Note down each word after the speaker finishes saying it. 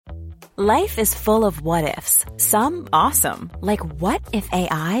Life is full of what-ifs. Some awesome, like what if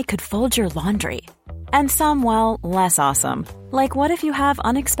AI could fold your laundry? And some, well, less awesome, like what if you have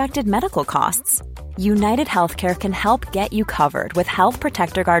unexpected medical costs? United Healthcare can help get you covered with Health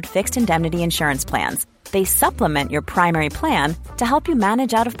Protector Guard fixed indemnity insurance plans. They supplement your primary plan to help you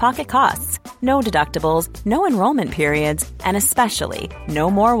manage out-of-pocket costs. No deductibles, no enrollment periods, and especially no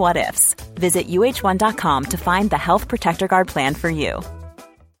more what-ifs. Visit uh1.com to find the Health Protector Guard plan for you.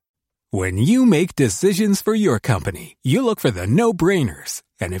 When you make decisions for your company, you look for the no-brainers.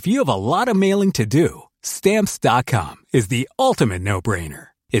 And if you have a lot of mailing to do, Stamps.com is the ultimate no-brainer.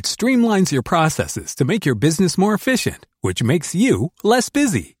 It streamlines your processes to make your business more efficient, which makes you less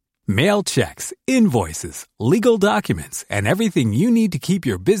busy. Mail checks, invoices, legal documents, and everything you need to keep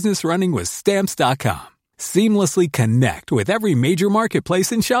your business running with Stamps.com. Seamlessly connect with every major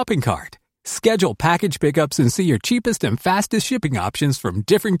marketplace and shopping cart. Schedule package pickups and see your cheapest and fastest shipping options from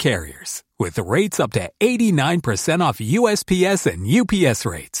different carriers. With rates up to 89% off USPS and UPS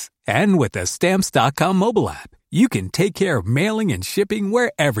rates. And with the Stamps.com mobile app, you can take care of mailing and shipping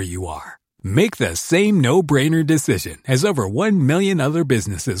wherever you are. Make the same no-brainer decision as over 1 million other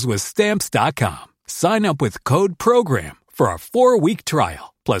businesses with Stamps.com. Sign up with code PROGRAM for a 4-week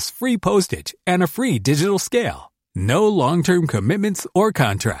trial, plus free postage and a free digital scale. No long-term commitments or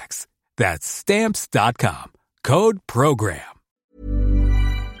contracts. That's Stamps.com. Code PROGRAM.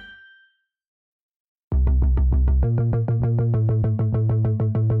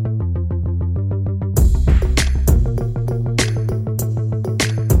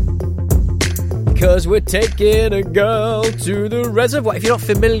 Because we're taking a girl to the reservoir. If you're not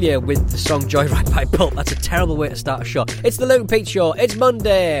familiar with the song Joyride by Pulp, that's a terrible way to start a show. It's the Luke and Pete Show. It's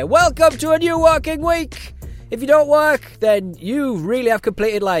Monday. Welcome to a new working week. If you don't work, then you really have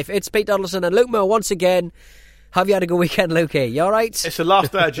completed life. It's Pete Donaldson and Luke Moore once again. Have you had a good weekend, Lukey? You all right? It's the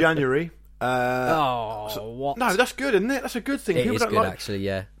last day of January. What? No, that's good, isn't it? That's a good thing. It is good, actually,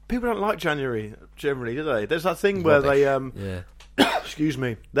 yeah. People don't like January, generally, do they? There's that thing where they... yeah. excuse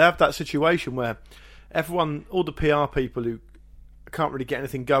me. They have that situation where everyone, all the PR people who can't really get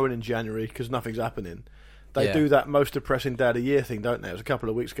anything going in January because nothing's happening, they do that most depressing day of the year thing, don't they? It was a couple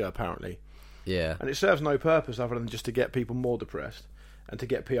of weeks ago, apparently. Yeah. And it serves no purpose other than just to get people more depressed and to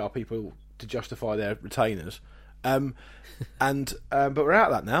get PR people to justify their retainers. But we're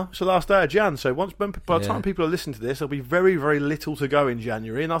out of that now. It's the last day of Jan, so by the time people are listening to this, there'll be very, very little to go in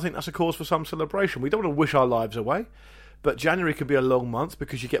January, and I think that's a cause for some celebration. We don't want to wish our lives away, but January can be a long month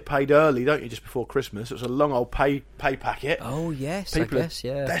because you get paid early, don't you, just before Christmas. It's a long old pay packet. Oh, yes, people I guess,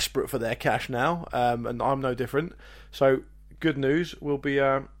 are desperate for their cash now, and I'm no different. So, good news, we'll be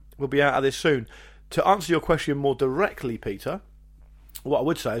out of this soon. To answer your question more directly, Peter, what I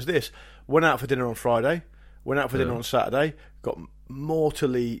would say is this. Went out for dinner on Friday, went out for dinner on Saturday, got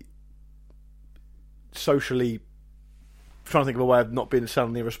mortally, socially, trying to think of a way of not being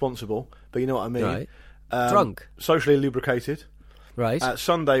sounding irresponsible, but you know what I mean. Right. Drunk. Socially lubricated. Right.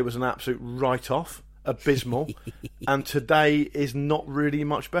 Sunday was an absolute write-off, abysmal, and today is not really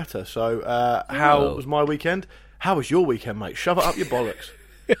much better. So how was my weekend? How was your weekend, mate? Shove it up your bollocks.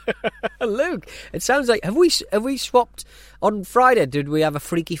 Luke, it sounds like have we swapped on Friday? Did we have a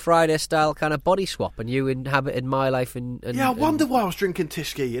Freaky Friday style kind of body swap, and you inhabited my life? And yeah, I wonder why I was drinking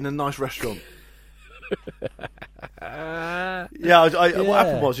Tyskie in a nice restaurant. What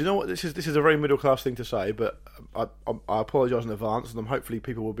happened was, you know what? This is a very middle class thing to say, but I apologise in advance, and hopefully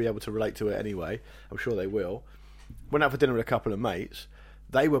people will be able to relate to it anyway. I'm sure they will. Went out for dinner with a couple of mates.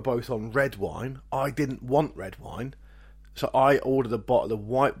 They were both on red wine. I didn't want red wine. So I ordered a bottle of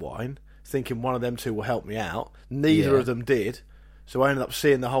white wine, thinking one of them two will help me out. Neither of them did, so I ended up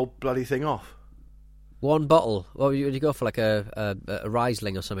seeing the whole bloody thing off. One bottle? What would you go for, like a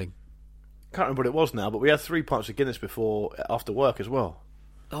Riesling or something? Can't remember what it was now, but we had 3 pints of Guinness after work as well.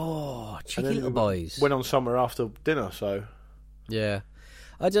 Oh, cheeky little boys. Went on somewhere after dinner, so... Yeah.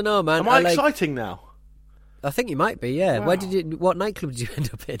 I don't know, man. Am I exciting now? I think you might be, yeah. Wow. What nightclub did you end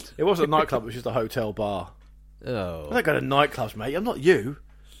up in? It wasn't a nightclub, it was just a hotel bar. Oh. I don't go to nightclubs, mate. I'm not you.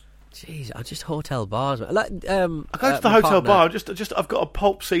 Jeez, I just hotel bars. Man. I go to the hotel bar. I've got a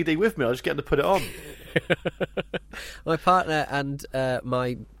Pulp CD with me. I just get to put it on. My partner and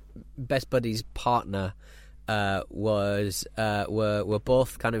my best buddy's partner were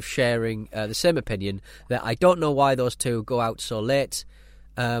both kind of sharing the same opinion that I don't know why those two go out so late.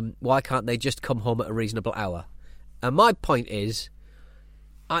 Why can't they just come home at a reasonable hour? And my point is,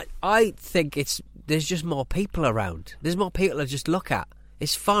 I think there's just more people around. There's more people to just look at.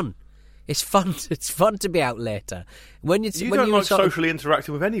 It's fun. It's fun. It's fun to be out later. You don't like socially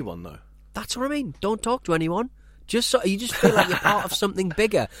interacting with anyone, though. That's what I mean. Don't talk to anyone. You just feel like you're part of something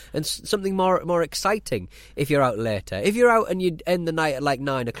bigger and something more exciting if you're out later. If you're out and you end the night at like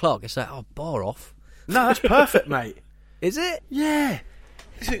 9 o'clock, it's like, oh, bore off. No, that's perfect, mate. Is it? Yeah.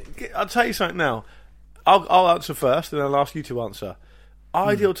 I'll tell you something now. I'll answer first, and I'll ask you to answer.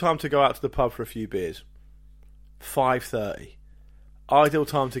 Ideal time to go out to the pub for a few beers, 5:30. Ideal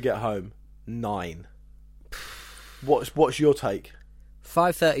time to get home, 9. What's your take?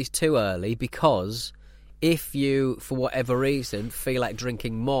 5:30 is too early because if you, for whatever reason, feel like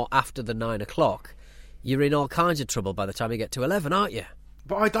drinking more after the 9 o'clock, you're in all kinds of trouble by the time you get to 11, aren't you?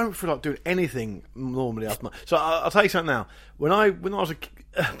 But I don't feel like doing anything normally after night. So I'll tell you something now. When I was when I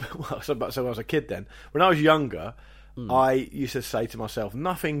was a kid then. When I was younger, I used to say to myself,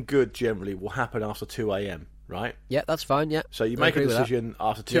 nothing good generally will happen after 2 a.m., right? Yeah, that's fine, yeah. So you make a decision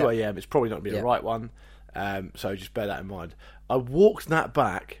after 2 a.m., it's probably not going to be the right one. So just bear that in mind. I walked that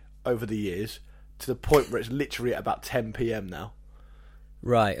back over the years to the point where it's literally at about 10 p.m. now.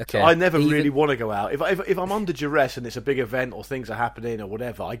 Right, okay. So I never really want to go out. If I'm under duress and it's a big event or things are happening or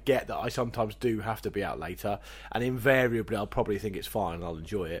whatever, I get that I sometimes do have to be out later, and invariably I'll probably think it's fine and I'll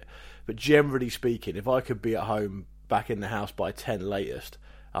enjoy it. But generally speaking, if I could be at home back in the house by 10 latest,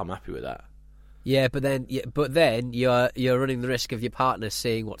 I'm happy with that. Yeah, but then you're running the risk of your partner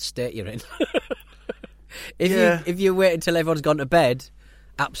seeing what state you're in. If you wait until everyone's gone to bed,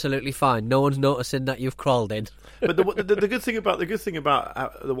 absolutely fine. No one's noticing that you've crawled in. But the good thing about the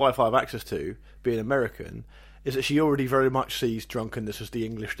Wi-Fi I have access to, being American, is that she already very much sees drunkenness as the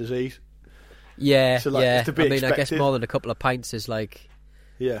English disease. Yeah, so it's to be expected. I guess more than a couple of pints is like.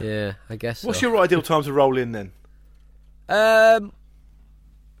 Yeah, I guess. What's your ideal time to roll in then?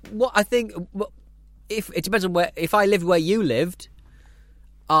 What I think, if it depends on where. If I lived where you lived,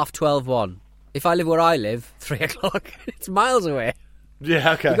 12:30, 1. If I live where I live, 3 o'clock. It's miles away.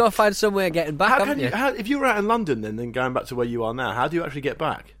 Yeah, okay. You've got to find somewhere getting back, haven't you? If you were out in London then going back to where you are now, how do you actually get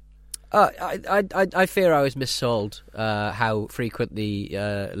back? I fear I was missold how frequent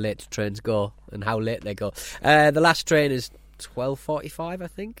the late trains go and how late they go. The last train is 12:45, I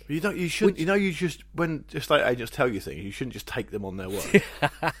think. You shouldn't. When estate agents tell you things, you shouldn't just take them on their word.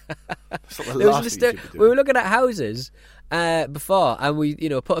 That's not the last thing you should be doing. We were looking at houses before, and we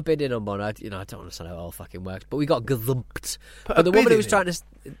put a bid in on one. I don't understand how it all fucking works, but we got gazumped. But the woman who was trying to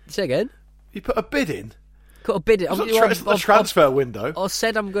say again, you put a bid in. Got a bid in. It's not a transfer window. Or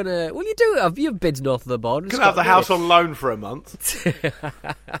said I'm gonna. Well, you have bids north of the border. Can I have the house on loan for a month?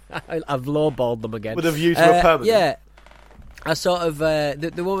 I've lowballed them again with a view to a permanent. Yeah. I sort of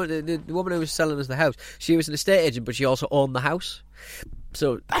the woman who was selling us the house. She was an estate agent, but she also owned the house.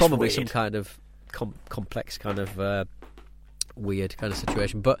 So that's probably weird. Some kind of complex kind of weird kind of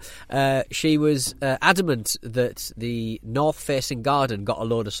situation. But she was adamant that the north-facing garden got a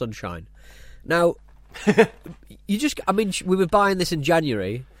load of sunshine. Now, we were buying this in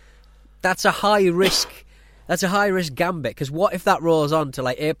January. That's a high risk. That's a high-risk gambit, because what if that rolls on to,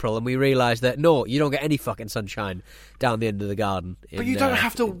 like, April and we realise that, no, you don't get any fucking sunshine down the end of the garden? But you don't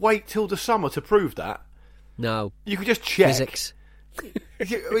have to wait till the summer to prove that. No. You can just check. Physics.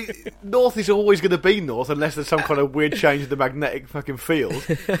 North is always going to be north unless there's some kind of weird change in the magnetic fucking field.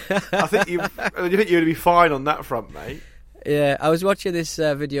 I think you're going to be fine on that front, mate. Yeah, I was watching this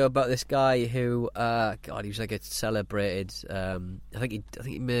video about this guy who, he was like a celebrated. I think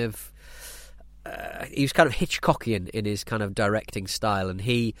he may have. He was kind of Hitchcockian in his kind of directing style, and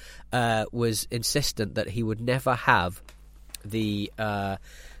he was insistent that he would never have the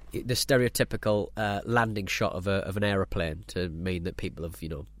stereotypical landing shot of an aeroplane to mean that people have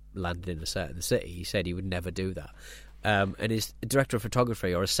landed in a certain city. He said he would never do that, and his director of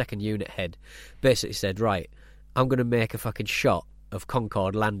photography or his second unit head basically said, right, I'm going to make a fucking shot of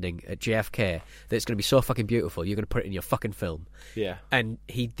Concorde landing at JFK that's going to be so fucking beautiful, you're going to put it in your fucking film. Yeah. And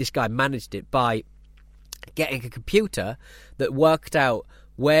this guy managed it by getting a computer that worked out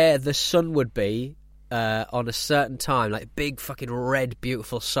where the sun would be on a certain time, like big fucking red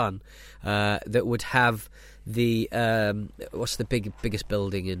beautiful sun that would have the what's the biggest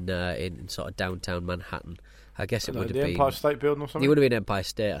building in sort of downtown Manhattan? I guess it would have been the Empire State Building or something. It would have been Empire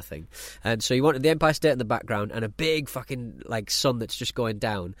State, I think. And so you wanted the Empire State in the background and a big fucking like sun that's just going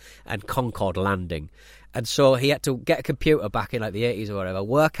down and Concorde landing. And so he had to get a computer back in like the 80s or whatever,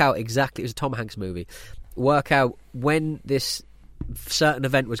 work out exactly. It was a Tom Hanks movie. Work out when this certain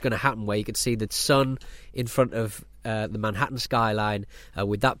event was going to happen, where you could see the sun in front of the Manhattan skyline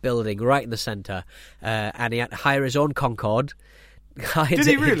with that building right in the centre, and he had to hire his own Concorde. Did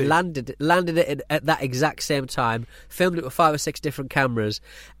he really? Landed it at that exact same time, filmed it with 5 or 6 different cameras,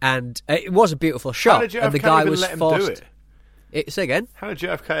 and it was a beautiful shot. How did JFK and the guy even was let him forced. do it? Say again? How did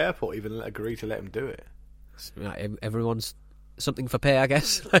JFK Airport even agree to let him do it? everyone's something for pay, I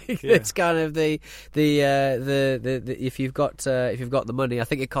guess. It's kind of the if you've got the money. I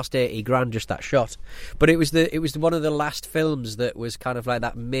think it cost $80,000 just that shot, but it was one of the last films that was kind of like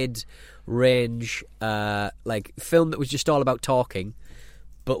that mid-range film that was just all about talking,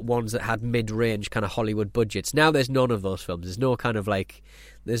 but ones that had mid-range kind of Hollywood budgets. Now there's none of those films. There's no kind of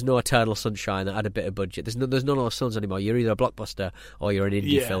there's no Eternal Sunshine that had a bit of budget. There's none of those films anymore. You're either a blockbuster or you're an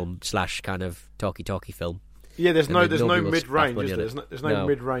indie film / kind of talky film. Yeah, there's no mid-range, is there? There's no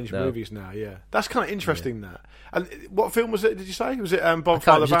mid-range movies now. Yeah, that's kind of interesting. That. And what film was it? Did you say was it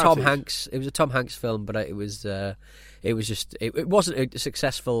Bonfire of the Vanities? It was a Tom Hanks film, but it wasn't a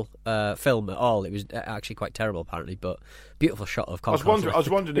successful film at all. It was actually quite terrible, apparently. But beautiful shot of. I was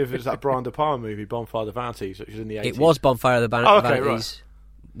wondering if it was that Brian De Palma movie, Bonfire of the Vanities, which was in the 80s. It was Bonfire of the Vanities. Okay, right.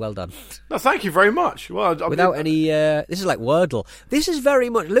 Well done. No, thank you very much. Well, without any, this is like Wordle. This is very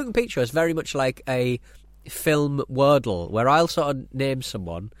much Luke and Petra is very much like a film Wordle, where I'll sort of name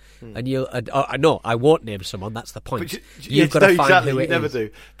someone, and you'll. No, I won't name someone. That's the point. You've got to find who it is. You never do.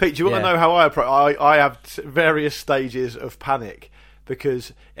 Pete, do you want to know how I approach? I have various stages of panic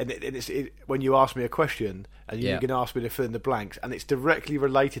because, when you ask me a question and you can ask me to fill in the blanks, and it's directly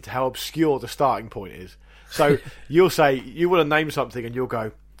related to how obscure the starting point is. So you'll say you want to name something, and you'll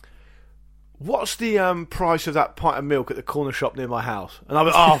go, "What's the price of that pint of milk at the corner shop near my house?" And I'll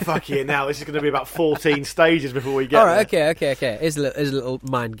be, "Oh, fuck it, now this is going to be about 14 stages before we get there." All right, okay. Here's a little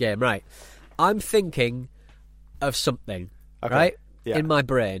mind game, right? I'm thinking of something, right, in my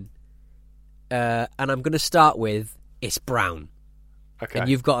brain, and I'm going to start with it's brown. Okay. And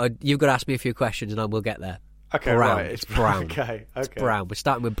you've got to ask me a few questions, and I will get there. Okay, brown. Right. It's brown. Okay. It's brown. We're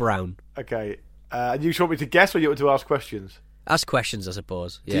starting with brown. Okay. And you want me to guess, or you want to ask questions? Ask questions, I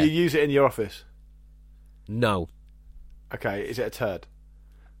suppose. Do you use it in your office? No. Okay, is it a turd?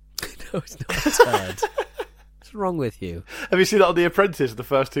 No, it's not a turd. What's wrong with you? Have you seen that on The Apprentice, the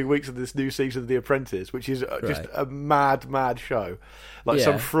first 2 weeks of this new season of The Apprentice, which is just a mad show?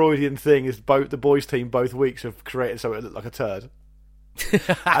 Some Freudian thing is the boys' team both weeks have created something that looked like a turd.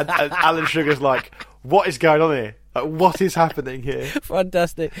 and Alan Sugar's like, what is going on here? Like, what is happening here?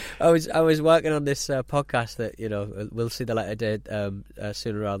 Fantastic. I was working on this podcast that we'll see the light of day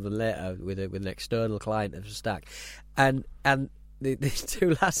sooner rather than later with an external client of Stack, and these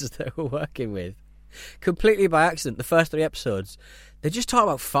two lasses that we're working with, completely by accident, the first 3 episodes, they just talk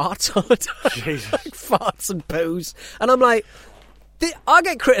about farts all the time. Jesus. Like farts and poos, and I'm like, I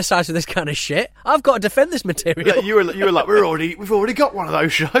get criticised for this kind of shit. I've got to defend this material. Yeah, you were like, we've already got one of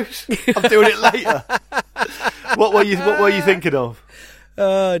those shows. I'm doing it later. What were you thinking of?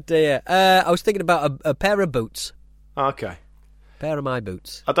 Oh dear. I was thinking about a pair of boots. Okay. Pair of my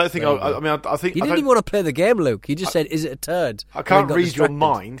boots. I don't think. I think you didn't even want to play the game, Luke. You just said, "Is it a turd?" I can't read your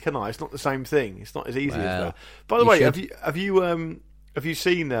mind, can I? It's not the same thing. It's not as easy as that. By the way, have you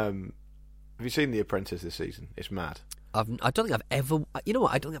seen The Apprentice this season? It's mad. I don't think I've ever. You know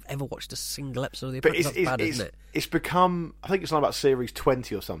what? I don't think I've ever watched a single episode of The Apprentice. That's bad, isn't it? It's become. I think it's on about series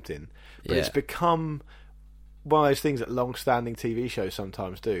 20 or something. But it's become one of those things that long-standing TV shows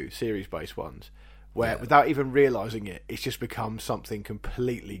sometimes do, series-based ones, where without even realising it, it's just become something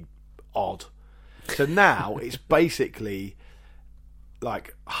completely odd. So now it's basically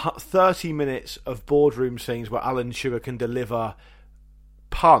like 30 minutes of boardroom scenes where Alan Sugar can deliver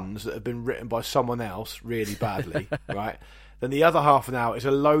puns that have been written by someone else really badly, right? Then the other half an hour is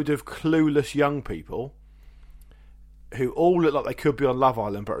a load of clueless young people who all look like they could be on Love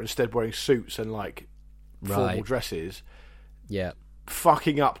Island but are instead wearing suits and formal dresses,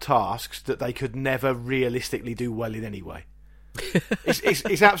 fucking up tasks that they could never realistically do well in anyway.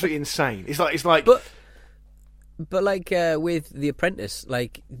 It's absolutely insane. It's like But with The Apprentice,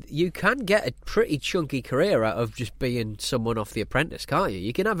 you can get a pretty chunky career out of just being someone off The Apprentice, can't you?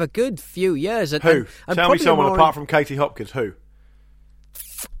 You can have a good few years. Who? Tell me someone apart from Katie Hopkins. Who?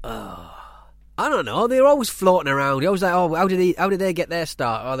 I don't know. They're always floating around. You're always like, how did they get their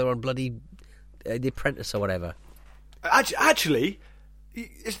start? Oh, they were on bloody The Apprentice or whatever. Actually,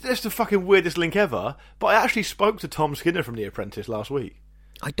 it's just the fucking weirdest link ever. But I actually spoke to Tom Skinner from The Apprentice last week.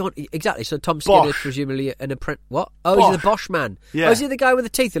 I don't exactly. So Tom Skinner is presumably an apprentice. What? Oh, Bosch. He's the Bosch man. Yeah. Oh, is he the guy with the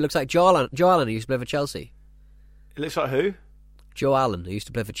teeth that looks like Joe Allen? Joe Allen, who used to play for Chelsea. It looks like who? Joe Allen, who used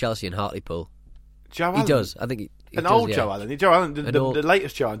to play for Chelsea in Hartlepool. Joe Allen. He does. I think he an does, old yeah. Joe Allen. Joe Allen. The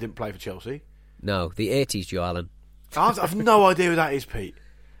latest Joe Allen didn't play for Chelsea. No, the 80s Joe Allen. I've no idea who that is, Pete.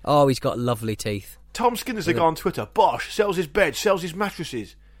 Oh, he's got lovely teeth. Tom Skinner's the guy on Twitter. Bosch sells his bed, sells his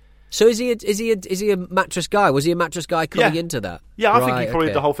mattresses. So is he a mattress guy? Was he a mattress guy coming into that? Yeah, I think he probably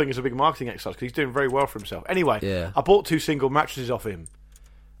did the whole thing as a big marketing exercise because he's doing very well for himself. Anyway, I bought 2 single mattresses off him.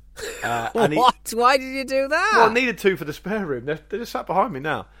 And what? Why did you do that? Well, I needed two for the spare room. They're just sat behind me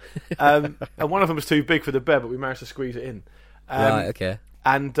now. And one of them was too big for the bed, but we managed to squeeze it in. Right, okay.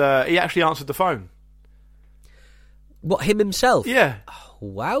 And he actually answered the phone. What, him himself? Yeah. Oh,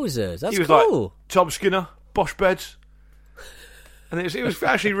 wowzers, that's he was cool. Like, Tom Skinner, Bosch Beds. And it was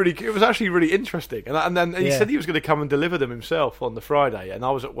actually really interesting. And then he said he was going to come and deliver them himself on the Friday, and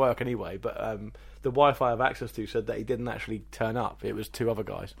I was at work anyway. But the Wi-Fi I have access to said that he didn't actually turn up. It was two other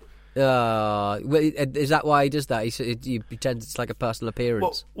guys. Is that why he does that? He pretends it's like a personal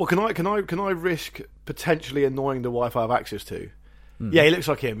appearance. Well, can I risk potentially annoying the Wi-Fi I have access to? Yeah, he looks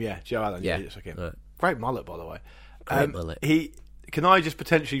like him. Yeah, Joe Allen. Yeah, he looks like him. Right. Great mullet, by the way. Great mullet. Can I just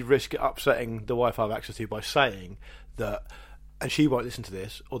potentially risk upsetting the Wi-Fi I have access to by saying that? And she won't listen to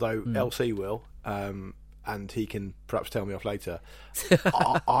this, although LC will, and he can perhaps tell me off later.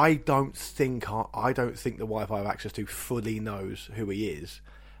 I don't think the Wi-Fi I have access to fully knows who he is,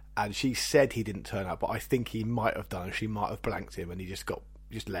 and she said he didn't turn up, but I think he might have done. She might have blanked him, and he just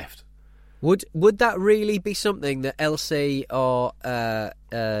left. Would that really be something that LC or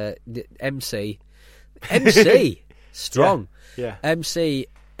MC strong? Yeah. MC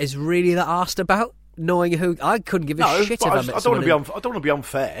is really that asked about? Knowing who, I couldn't give a shit if I met someone. I don't want to be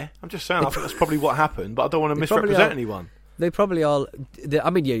unfair. I'm just saying I think that's probably what happened, but I don't want to misrepresent anyone. They probably all. I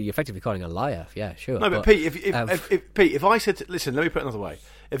mean, you're effectively calling a liar. Yeah, sure. No, but Pete, if I said, listen, let me put it another way.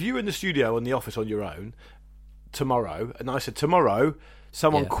 If you were in the studio or in the office on your own tomorrow, and I said tomorrow,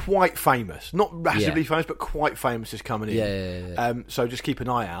 someone quite famous, not massively famous, but quite famous is coming in. Yeah. So just keep an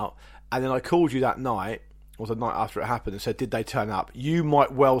eye out. And then I called you that night, or the night after it happened, and said, did they turn up? You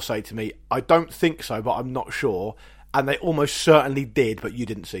might well say to me, I don't think so, but I'm not sure. And they almost certainly did, but you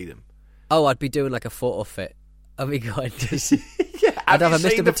didn't see them. Oh, I'd be doing like a photo fit. I'd be going to... Yeah, I'd have a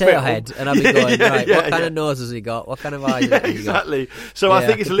Mr. Potato Head, and I'd be going, what kind of nose has he got? What kind of eyes has he got? Exactly. So I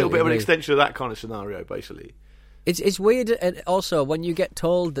think it's a little bit of an extension of that kind of scenario, basically. It's weird, and also when you get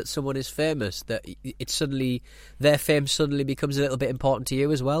told that someone is famous, that their fame suddenly becomes a little bit important to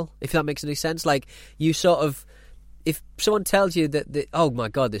you as well. If that makes any sense, like you sort of, if someone tells you that oh my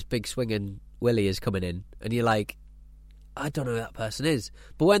god, this big swinging Willie is coming in, and you're like, I don't know who that person is,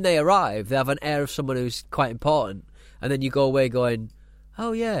 but when they arrive, they have an air of someone who's quite important, and then you go away going,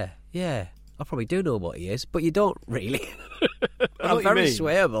 oh yeah, I probably do know what he is, but you don't really. I'm very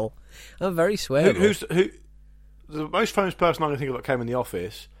swayable. Who? The most famous person I can think of that came in the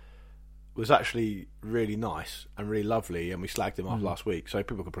office was actually really nice and really lovely, and we slagged him off last week, so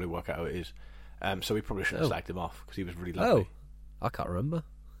people could probably work out who it is. So we probably shouldn't have slagged him off because he was really lovely. Oh, I can't remember.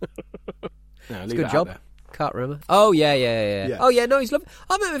 No, it's a good job. Can't remember. Oh yeah. Oh yeah, no, he's lovely.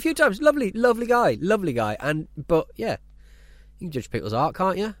 I've met him a few times. Lovely guy. But yeah, you can judge people's art,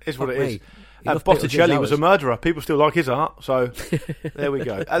 can't you? It's what it is. Botticelli was a murderer. People still like his art, so there we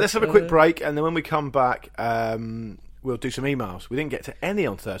go. Let's have a quick break, and then when we come back, we'll do some emails. We didn't get to any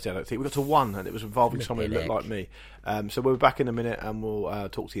on Thursday, I don't think. We got to one, and it was involving someone who looked like me. So we'll be back in a minute, and we'll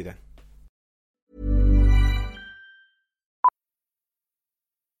talk to you then.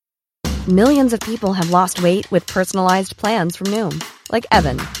 Millions of people have lost weight with personalized plans from Noom. Like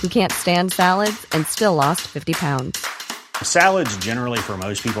Evan, who can't stand salads and still lost 50 pounds. Salads generally for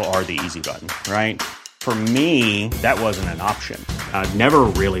most people are the easy button, right? For me, that wasn't an option. I never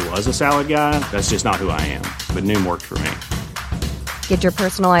really was a salad guy. That's just not who I am. But Noom worked for me. Get your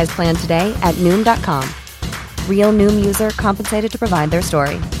personalized plan today at Noom.com. Real Noom user compensated to provide their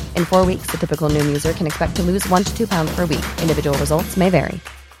story. In 4 weeks, the typical Noom user can expect to lose 1 to 2 pounds per week. Individual results may vary.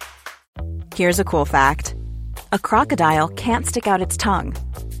 Here's a cool fact. A crocodile can't stick out its tongue.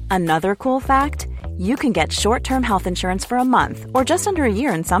 Another cool fact, you can get short-term health insurance for a month or just under a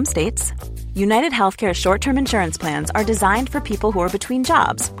year in some states. United Healthcare short-term insurance plans are designed for people who are between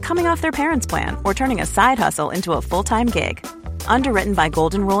jobs, coming off their parents' plan, or turning a side hustle into a full-time gig. Underwritten by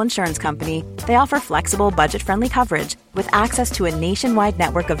Golden Rule Insurance Company, they offer flexible, budget-friendly coverage with access to a nationwide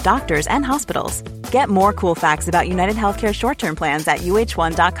network of doctors and hospitals. Get more cool facts about United Healthcare short-term plans at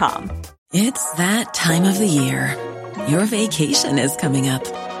uh1.com. It's that time of the year. Your vacation is coming up.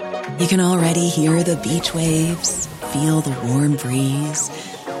 You can already hear the beach waves, feel the warm breeze,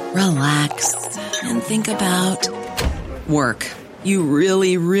 relax, and think about work. You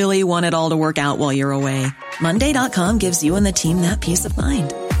really, really want it all to work out while you're away. Monday.com gives you and the team that peace of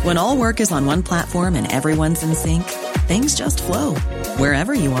mind. When all work is on one platform and everyone's in sync, things just flow.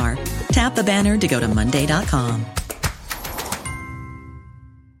 Wherever you are, tap the banner to go to Monday.com.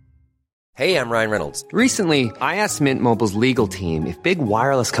 Hey, I'm Ryan Reynolds. Recently, I asked Mint Mobile's legal team if big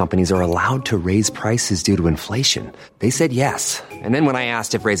wireless companies are allowed to raise prices due to inflation. They said yes. And then when I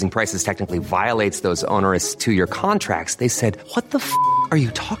asked if raising prices technically violates those onerous 2-year contracts, they said, "What the f*** are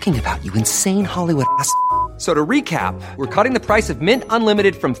you talking about, you insane Hollywood ass?" So to recap, we're cutting the price of Mint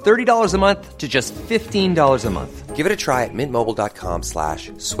Unlimited from $30 a month to just $15 a month. Give it a try at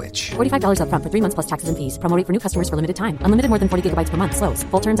mintmobile.com/switch. $45 up front for 3 months plus taxes and fees. Promo rate for new customers for limited time. Unlimited more than 40 gigabytes per month. Slows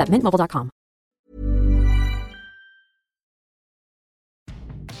full terms at mintmobile.com.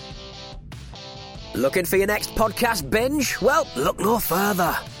 Looking for your next podcast binge? Well, look no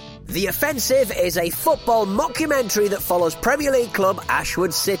further. The Offensive is a football mockumentary that follows Premier League club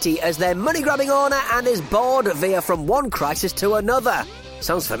Ashwood City as their money-grabbing owner and his board veer from one crisis to another.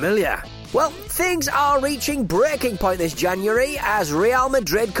 Sounds familiar? Well, things are reaching breaking point this January as Real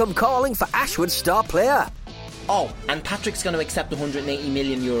Madrid come calling for Ashwood's star player. Oh, and Patrick's going to accept 180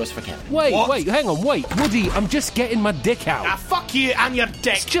 million euros for Kevin. Wait, hang on, Woody, I'm just getting my dick out. Ah, fuck you and your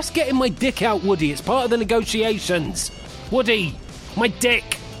dick. It's just getting my dick out, Woody. It's part of the negotiations. Woody, my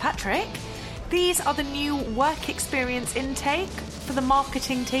dick. Patrick, these are the new work experience intake for the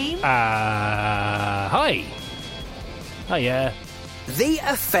marketing team. Hi. Hiya. The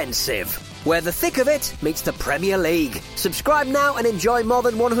Offensive, where the thick of it meets the Premier League. Subscribe now and enjoy more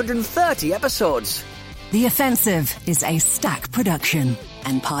than 130 episodes. The Offensive is a Stack production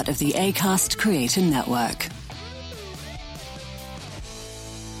and part of the Acast Creator Network.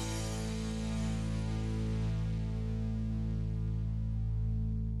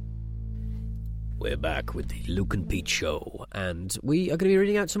 We're back with the Luke and Pete Show, and we are going to be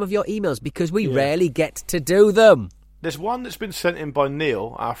reading out some of your emails because we rarely get to do them. There's one that's been sent in by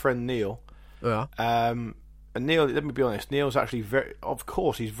Neil, our friend Neil. Yeah. And Neil, let me be honest, Neil's actually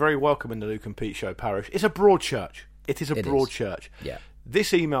he's very welcome in the Luke and Pete Show parish. It's a broad church. It is a broad church. Yeah.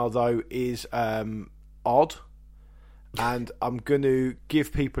 This email, though, is odd, and I'm going to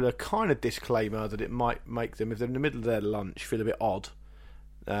give people a kind of disclaimer that it might make them, if they're in the middle of their lunch, feel a bit odd.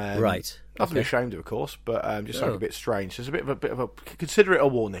 Right. Nothing to be ashamed of course, but just something a bit strange. So it's a bit of a consider it a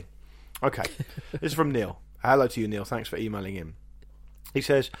warning. Okay. This is from Neil. Hello to you, Neil. Thanks for emailing in. He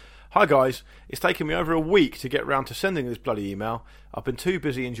says, "Hi guys, it's taken me over a week to get round to sending this bloody email. I've been too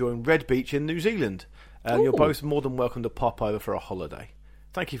busy enjoying Red Beach in New Zealand. You're both more than welcome to pop over for a holiday."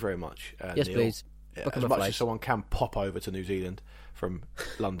 Thank you very much, yes, Neil. please. As much as someone can pop over to New Zealand from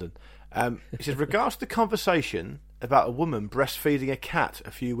London. He says, regards to the conversation about a woman breastfeeding a cat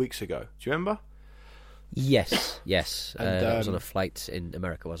a few weeks ago. Do you remember? Yes. And, that was on a flight in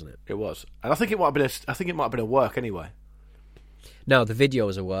America, wasn't it? It was, and I think it might have been a work anyway. No, the video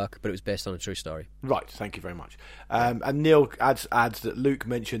was a work, but it was based on a true story. Right, thank you very much. And Neil adds that Luke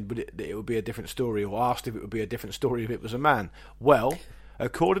mentioned that it would be a different story, or asked if it would be a different story if it was a man. Well,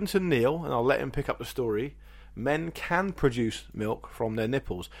 according to Neil, and I'll let him pick up the story, men can produce milk from their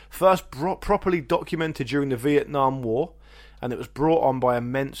nipples. First properly documented during the Vietnam War, and it was brought on by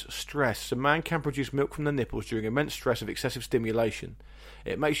immense stress. So man can produce milk from the nipples during immense stress of excessive stimulation.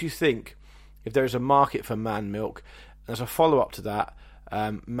 It makes you think if there is a market for man milk. As a follow-up to that,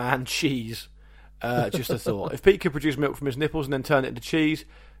 man cheese. Just a thought. If Pete could produce milk from his nipples and then turn it into cheese,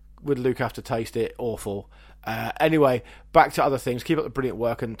 would Luke have to taste it? Awful. Anyway, back to other things. Keep up the brilliant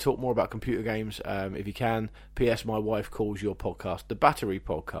work and talk more about computer games if you can. P.S. My wife calls your podcast the Battery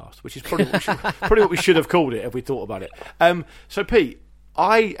Podcast, which is probably what we should have called it if we thought about it. So, Pete,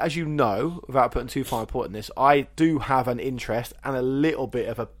 I, as you know, without putting too fine a point in this, I do have an interest and a little bit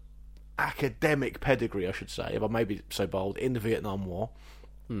of a academic pedigree, I should say, if I may be so bold, in the Vietnam War.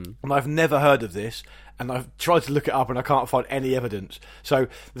 And I've never heard of this, and I've tried to look it up and I can't find any evidence. So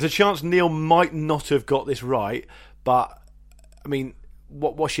there's a chance Neil might not have got this right, but I mean,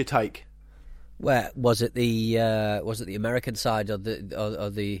 what's your take? Where was it? The American side or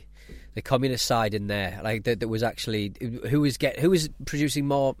the communist side in there? Like that was actually who was producing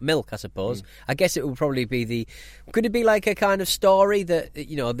more milk? I suppose. I guess it would probably be could it be like a kind of story that the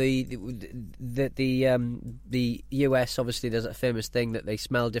US, obviously there's a famous thing that they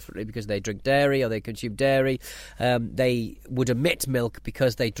smell differently because they drink dairy or they consume dairy. They would emit milk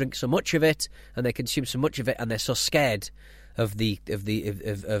because they drink so much of it and they consume so much of it, and they're so scared of the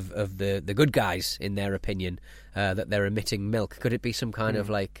good guys, in their opinion, that they're emitting milk. Could it be some kind of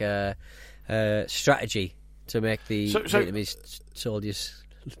like strategy to make the Vietnamese soldiers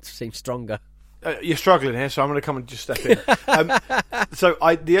seem stronger? You're struggling here, so I'm going to come and just step in.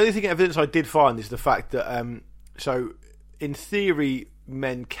 The only evidence I did find is the fact that so in theory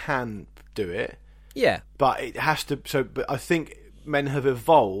men can do it. Yeah, but it has to. But I think men have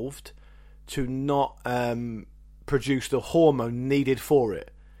evolved to not produce the hormone needed for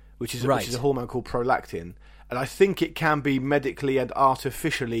it, which is a hormone called prolactin, and I think it can be medically and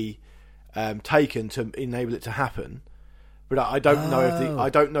artificially taken to enable it to happen. But I don't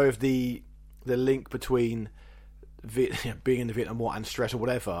know if the link between being in the Vietnam War and stress or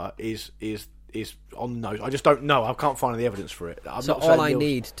whatever is on the nose. I just don't know. I can't find any evidence for it. So all I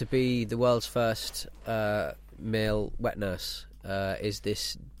need to be the world's first male wet nurse is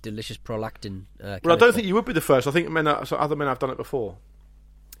this delicious prolactin. Well, I don't think you would be the first. I think other men have done it before.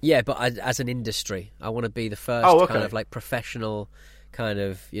 Yeah, but as an industry, I want to be the first kind of like professional kind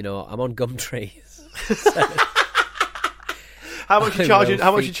of. I'm on Gumtree. How much you charging?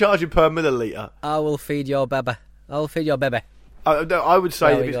 How much you charging per milliliter? I will feed your baby. I will feed your baby. No, I would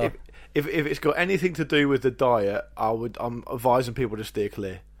say if it's got anything to do with the diet, I'm advising people to steer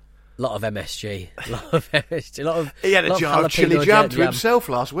clear. A lot of MSG. He had a jar of chili jam to himself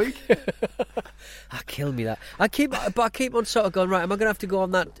last week. Kill me that. I keep on sort of going, right, am I going to have to go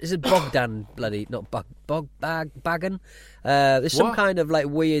on that? Is it Bogdan bloody, not Bagan? There's some kind of like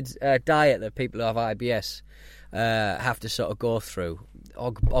weird diet that people who have IBS have to sort of go through.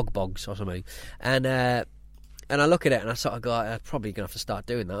 Ogbogs or something. And I look at it and I sort of go, I'm probably going to have to start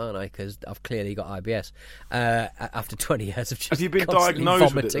doing that, aren't I? Because I've clearly got IBS after 20 years of just have you been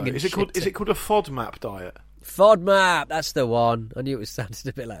diagnosed with it? Is it called a FODMAP diet? FODMAP, that's the one. I knew it sounded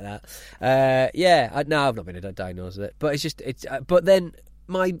a bit like that. I've not been diagnosed with it, but but then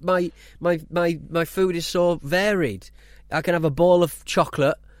my food is so varied. I can have a bowl of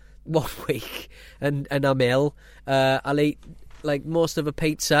chocolate 1 week and I'm ill. I'll eat like most of a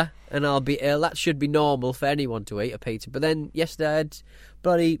pizza and I'll be ill. That should be normal for anyone to eat a pizza. But then yesterday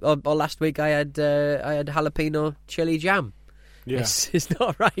or last week I had jalapeno chili jam. Yeah, it's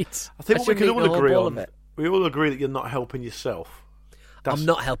not right. I think what we can all agree on. We all agree that you're not helping yourself. I'm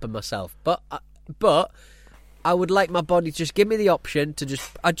not helping myself, but I would like my body to just give me the option to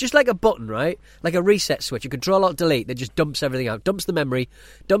just like a button, right? Like a reset switch, a Control-Alt-Delete that just dumps everything out, dumps the memory,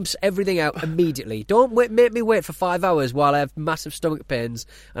 dumps everything out immediately. Don't make me wait for 5 hours while I have massive stomach pains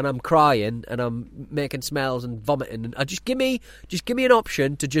and I'm crying and I'm making smells and vomiting. And just give me an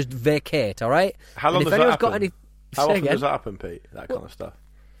option to just vacate, all right? How long does that happen? How often does that happen, Pete? That kind of stuff.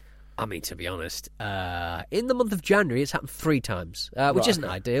 I mean, to be honest, in the month of January, it's happened 3 times, which isn't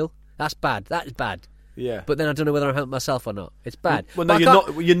ideal. That's bad. That is bad. Yeah. But then I don't know whether I'm helping myself or not. It's bad. Well, no,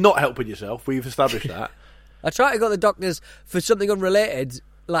 you're not helping yourself. We've established that. I tried to go to the doctors for something unrelated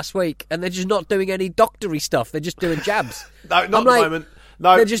last week, and they're just not doing any doctory stuff. They're just doing jabs. No, not at the moment.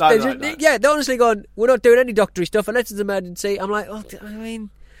 No, no. Yeah, they're honestly going, we're not doing any doctory stuff unless it's an emergency. I'm like, I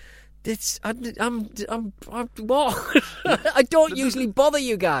mean... I'm what? I don't usually bother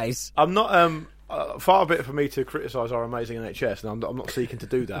you guys. I'm not. Far be it for me to criticise our amazing NHS, and I'm not seeking to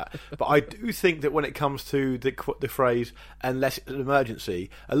do that. But I do think that when it comes to the phrase "unless it's an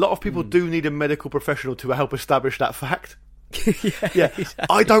emergency," a lot of people do need a medical professional to help establish that fact. Yeah. Exactly.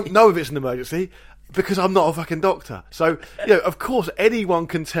 I don't know if it's an emergency because I'm not a fucking doctor. So, of course, anyone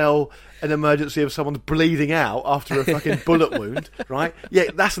can tell an emergency of someone's bleeding out after a fucking bullet wound, right? Yeah,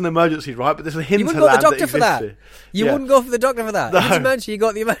 that's an emergency, right? But there's a hint you wouldn't go to the doctor for that. You wouldn't go for the doctor for that. No. If it's an emergency, you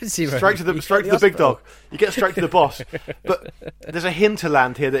got the emergency room. Straight to the big dog. You get straight to the boss. But there's a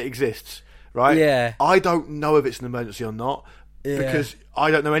hinterland here that exists, right? Yeah. I don't know if it's an emergency or not because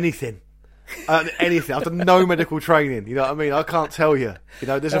I don't know anything. Anything. I've done no medical training. You know what I mean? I can't tell you.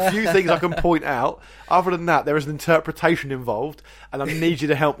 There's a few things I can point out. Other than that, there is an interpretation involved, and I need you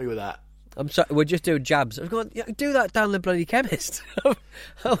to help me with that. I'm sorry, we're just doing jabs. I was going, do that down the bloody chemist.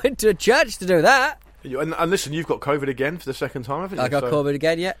 I went to a church to do that. And listen, you've got COVID again for the second time, haven't you? I got COVID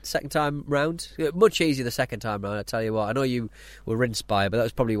again, yeah. Second time round. Much easier the second time round, I tell you what. I know you were rinsed by it, but that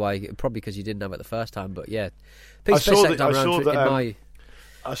was probably because you didn't have it the first time. But yeah,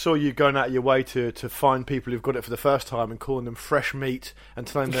 I saw you going out of your way to find people who've got it for the first time and calling them fresh meat and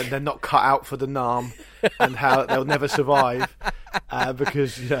telling them they're not cut out for the NARM and how they'll never survive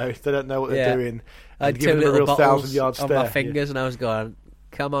because they don't know what they're doing. I had 2 little bottles on my fingers and I was going,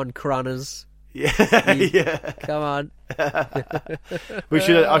 come on, croners. Yeah. Come on.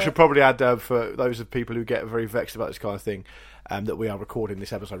 I should probably add for those of people who get very vexed about this kind of thing that we are recording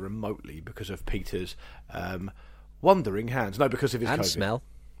this episode remotely because of Peter's wandering hands. No, because of his and COVID. smell.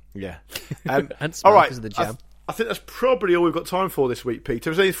 Yeah. And smell all right. because of the jam. I think that's probably all we've got time for this week, Peter.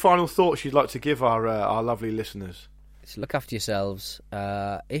 Is there any final thoughts you'd like to give our lovely listeners? So look after yourselves.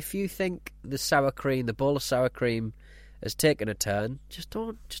 If you think the bowl of sour cream has taken a turn, just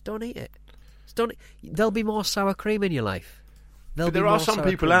don't eat it. There'll be more sour cream in your life. But there are some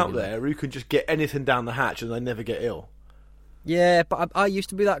people out there who can just get anything down the hatch and they never get ill. Yeah, but I used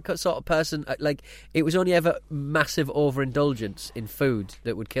to be that sort of person. Like, it was only ever massive overindulgence in food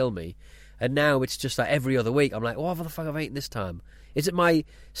that would kill me. And now it's just like every other week. I'm like, what the fuck have I eaten this time? Is it my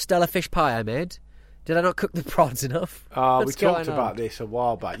stellar fish pie I made? Did I not cook the prawns enough? We talked about this a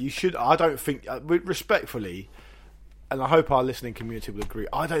while back. You should. I don't think, respectfully, and I hope our listening community will agree,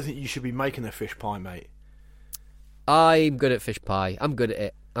 I don't think you should be making a fish pie, mate. I'm good at fish pie. I'm good at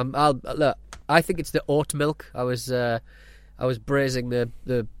it. Look, I think it's the oat milk. I was braising the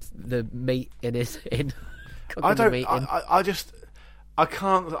meat in it. I just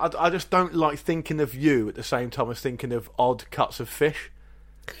don't like thinking of you at the same time as thinking of odd cuts of fish.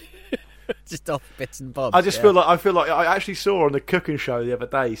 Just off bits and bobs. I feel like I actually saw on the cooking show the other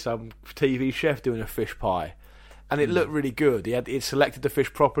day some TV chef doing a fish pie, and it looked really good. He'd selected the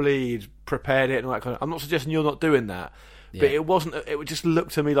fish properly, he'd prepared it, and all that kind of. I'm not suggesting you're not doing that, but it wasn't. It would just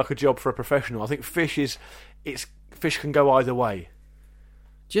look to me like a job for a professional. I think fish can go either way.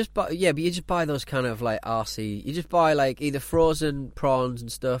 But you just buy those kind of like RC. You just buy like either frozen prawns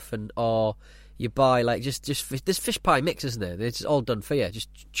and stuff, or you buy like just there's fish pie mix, isn't there? It's all done for you. Just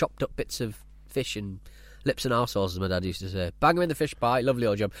chopped up bits of fish and lips and arseholes, as my dad used to say. Bang them in the fish pie, lovely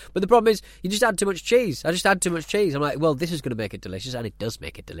old job. But the problem is, you just add too much cheese. I just add too much cheese. I'm like, well, this is going to make it delicious, and it does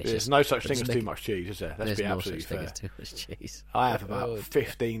make it delicious. There's no such thing as too much cheese, is there? Let's be absolutely fair. There's no such thing as too much cheese. I have about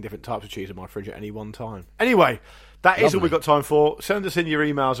 15 different types of cheese in my fridge at any one time. Anyway, that is all we've got time for. Send us in your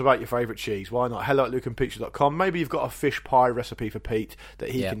emails about your favourite cheese. Why not? hello@lukeandpizza.com. Maybe you've got a fish pie recipe for Pete that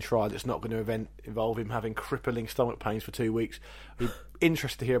he can try that's not going to involve him having crippling stomach pains for 2 weeks. We're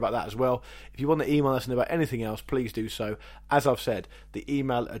interested to hear about that as well. If you want to email us about anything else, please do so. As I've said, the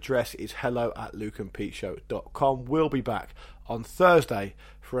email address is hello@lukeandpeteshow.com. We'll be back on Thursday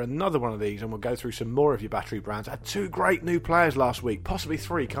for another one of these, and we'll go through some more of your battery brands. I had 2 great new players last week, possibly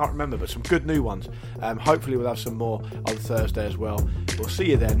 3, can't remember, but some good new ones. Hopefully we'll have some more on Thursday as well. We'll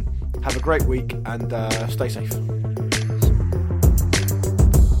see you then. Have a great week, and stay safe.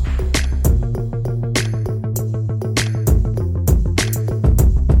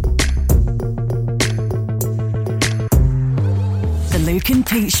 The Luke and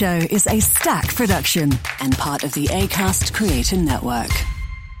Pete Show is a Stack production and part of the Acast Creator Network.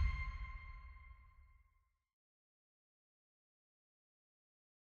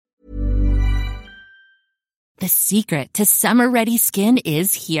 The secret to summer-ready skin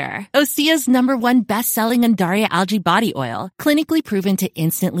is here. Osea's #1 best-selling Undaria Algae Body Oil, clinically proven to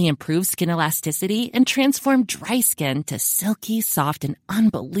instantly improve skin elasticity and transform dry skin to silky, soft, and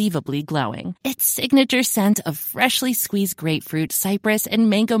unbelievably glowing. Its signature scent of freshly squeezed grapefruit, cypress, and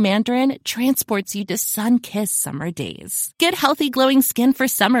mango mandarin transports you to sun-kissed summer days. Get healthy, glowing skin for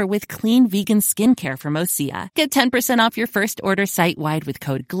summer with clean, vegan skincare from Osea. Get 10% off your first order site-wide with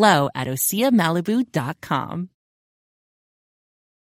code GLOW at OseaMalibu.com.